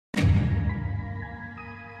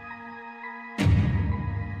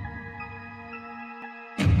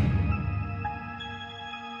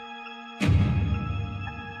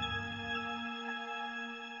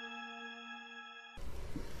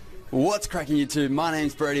What's cracking YouTube? My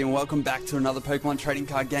name's Brodie and welcome back to another Pokemon trading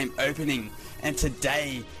card game opening. And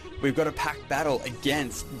today we've got a pack battle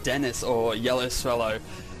against Dennis or YellowSwellow.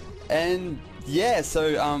 And yeah,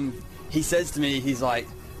 so he says to me, he's like,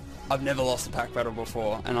 I've never lost a pack battle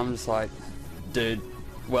before. And I'm just like, dude,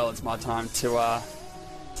 well, it's my time to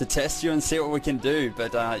test you and see what we can do.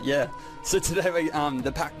 But yeah, so today we,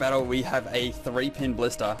 the pack battle, we have a 3-pin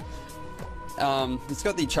blister. It's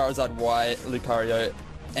got the Charizard Y, Lucario,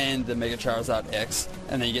 and the Mega Charizard X,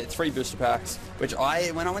 and then you get 3 booster packs, which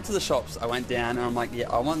when I went to the shops, I went down and I'm like, yeah,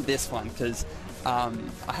 I want this one, because I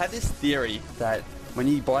had this theory that when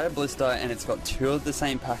you buy a blister and it's got 2 of the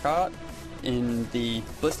same pack art in the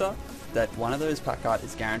blister, that one of those pack art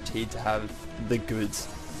is guaranteed to have the goods,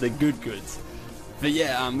 the good goods. But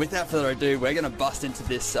yeah, without further ado, we're going to bust into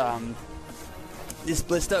this this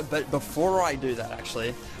blister. But before I do that,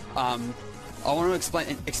 actually, I want to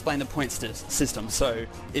explain the point system. So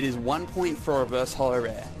it is 1 point for a reverse holo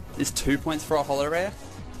rare, it's 2 points for a holo rare,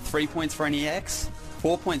 3 points for an EX,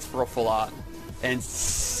 4 points for a full art, and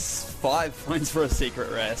 5 points for a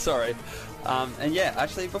secret rare. Sorry. And yeah,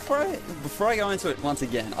 actually, before I go into it once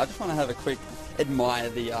again, I just want to have a quick admire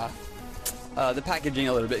the packaging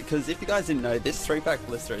a little bit, because if you guys didn't know, this 3-pack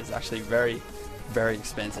blister is actually very, very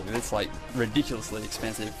expensive. It's like ridiculously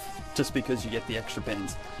expensive, just because you get the extra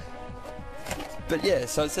pins. But yeah,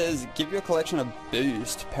 so it says, give your collection a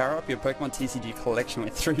boost, power up your Pokemon TCG collection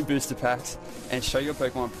with 3 booster packs, and show your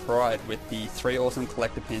Pokemon pride with the 3 awesome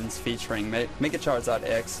collector pins featuring Mega Charizard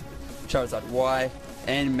X, Charizard Y,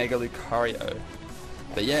 and Mega Lucario.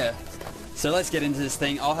 But yeah, so let's get into this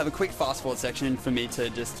thing. I'll have a quick fast forward section for me to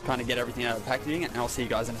just kind of get everything out of the packaging, and I'll see you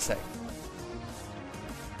guys in a sec.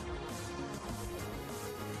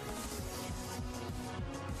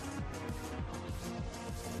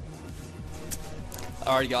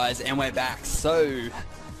 Alright guys, and we're back. So,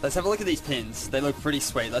 let's have a look at these pins. They look pretty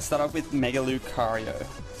sweet. Let's start off with Mega Lucario.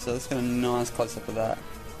 So let's get a nice close-up of that.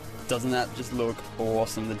 Doesn't that just look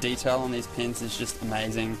awesome? The detail on these pins is just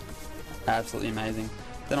amazing. Absolutely amazing.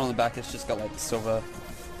 Then on the back it's just got like silver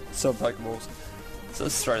Pokeballs. So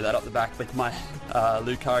let's throw that up the back with my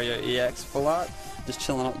Lucario EX full art. Just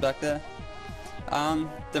chilling up the back there. Then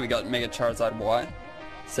we got Mega Charizard Y.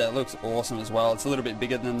 So it looks awesome as well. It's a little bit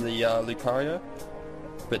bigger than the Lucario,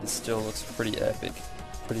 but it still looks pretty epic.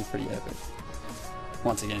 Pretty epic.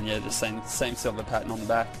 Once again, yeah, just same silver pattern on the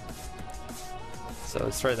back. So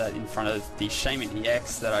let's throw that in front of the Shaman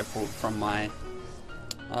EX that I pulled from my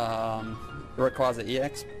Rayquaza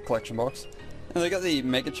EX collection box. And we got the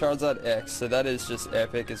Mega Charizard X, so that is just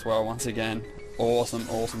epic as well. Once again, awesome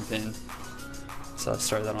pin. So let's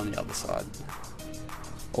throw that on the other side.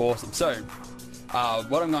 Awesome. So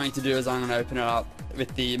what I'm going to do is I'm going to open it up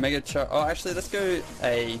with the Mega Char... Oh, actually, let's go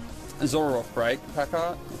a Zoroark Break pack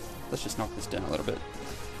art. Let's just knock this down a little bit.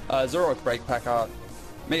 Zoroark Break pack art,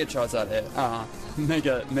 Mega Charizard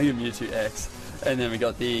Mega Mewtwo X, and then we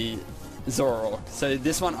got the Zoroark. So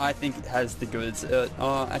this one I think has the goods.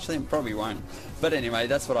 Actually, it probably won't. But anyway,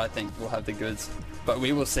 that's what I think will have the goods. But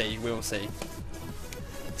we will see. We will see.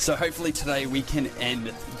 So hopefully today we can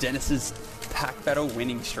end Dennis's pack battle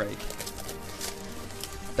winning streak.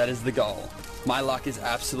 That is the goal. My luck is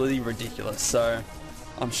absolutely ridiculous, so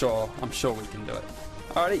I'm sure we can do it.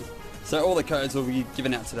 Alrighty, so all the codes will be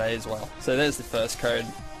given out today as well. So there's the first code.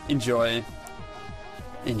 Enjoy.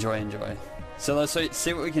 So let's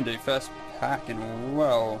see what we can do. First pack, and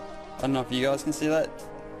well, I don't know if you guys can see that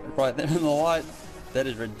right there in the light. That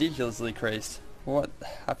is ridiculously creased. What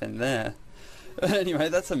happened there? Anyway,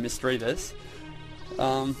 that's a Misdreavus.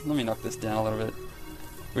 Let me knock this down a little bit.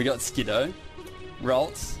 We got Skiddo,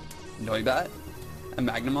 Ralts, Noibat, a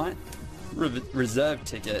Magnemite, Reserve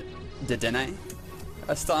Ticket, Dedenne,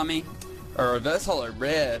 a Starmie, a Reverse Holo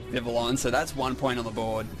Rare Vivillon, so that's 1 point on the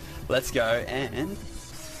board. Let's go, and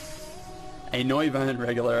a Noivern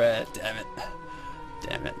regular rare.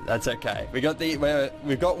 Damn it, that's okay. We've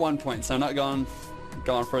got 1 point, so I'm not going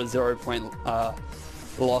for a 0 point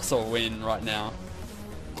loss or win right now.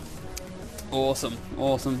 Awesome.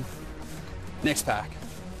 Next pack.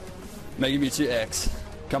 Mega Mewtwo X.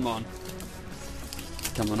 Come on,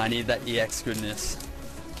 I need that EX goodness.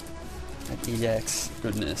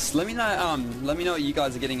 Let me know what you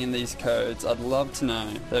guys are getting in these codes. I'd love to know.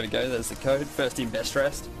 There we go, there's the code. First in, best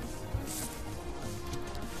dressed.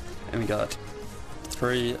 And we got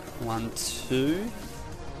 3, 1, 2.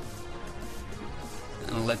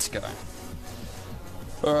 And let's go.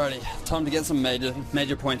 Alrighty, time to get some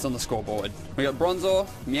major points on the scoreboard. We got Bronzor,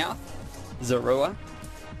 Meowth, Zorua,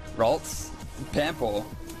 Ralts, Pampor,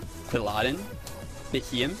 Piladin,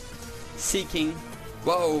 Bihiam, Seeking,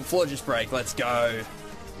 Whoa, Florges Break, let's go.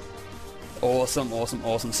 Awesome, awesome,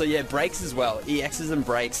 awesome. So yeah, breaks as well. EXs and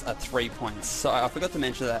breaks are 3 points. So I forgot to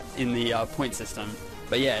mention that in the point system.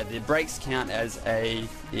 But yeah, the breaks count as a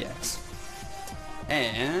EX.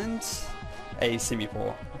 And a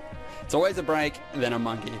Simipour. It's always a break, then a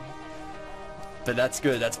monkey. But that's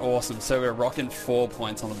good, that's awesome. So we're rocking 4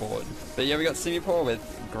 points on the board. But yeah, we got Simipour with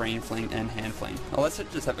green fling and hand fling. Oh, let's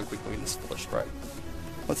just have a quick look at this flush break.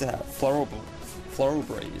 What's it have? Floral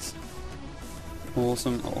breeze.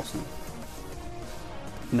 Awesome, awesome.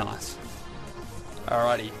 Nice.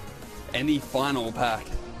 Alrighty. And the final pack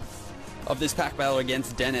of this pack battle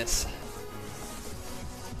against Dennis.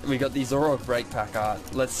 We got the Zoroark break pack art.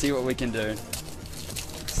 Let's see what we can do.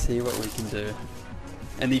 See what we can do.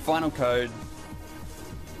 And the final code.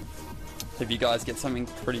 If you guys get something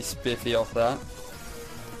pretty spiffy off that.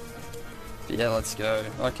 But yeah, let's go.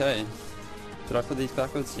 Okay. Did I put these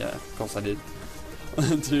backwards? Yeah, of course I did.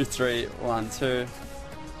 1, 2, 3, 1, 2.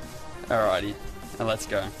 Alrighty. And let's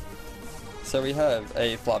go. So we have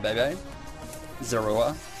a Flabebe,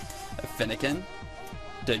 Zorua, a Fennekin,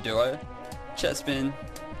 Doduo, Chespin,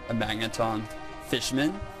 a Magneton,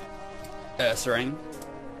 Fishman, Ursaring.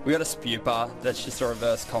 We got a Spewpa, that's just a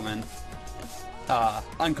reverse common.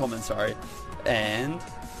 Uncommon, sorry. And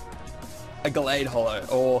a Glade Hollow.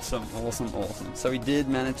 Awesome, awesome, awesome. So we did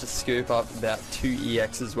manage to scoop up about 2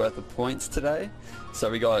 EXs worth of points today.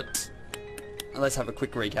 So we got, let's have a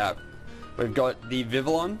quick recap. We've got the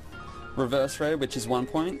Vivillon reverse rare, which is 1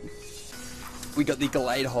 point. We got the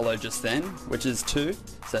Glade Hollow just then, which is 2, so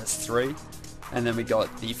that's 3. And then we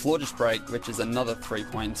got the Florges Break, which is another 3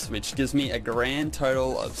 points, which gives me a grand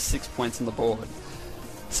total of 6 points on the board.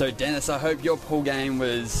 So Dennis, I hope your pool game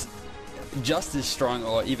was just as strong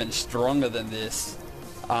or even stronger than this.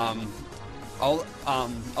 I'll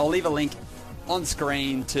leave a link on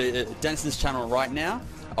screen to Dennis's channel right now.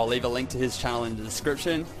 I'll leave a link to his channel in the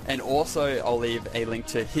description, and also I'll leave a link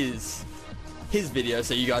to his video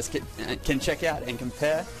so you guys can check out and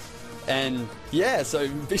compare. And yeah, so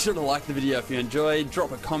be sure to like the video if you enjoyed.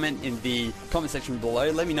 Drop a comment in the comment section below.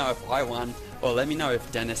 Let me know if I won, or let me know if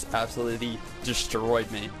Dennis absolutely destroyed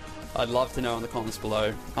me. I'd love to know in the comments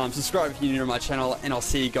below. Subscribe if you're new to my channel, and I'll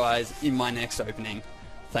see you guys in my next opening.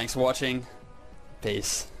 Thanks for watching.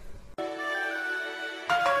 Peace.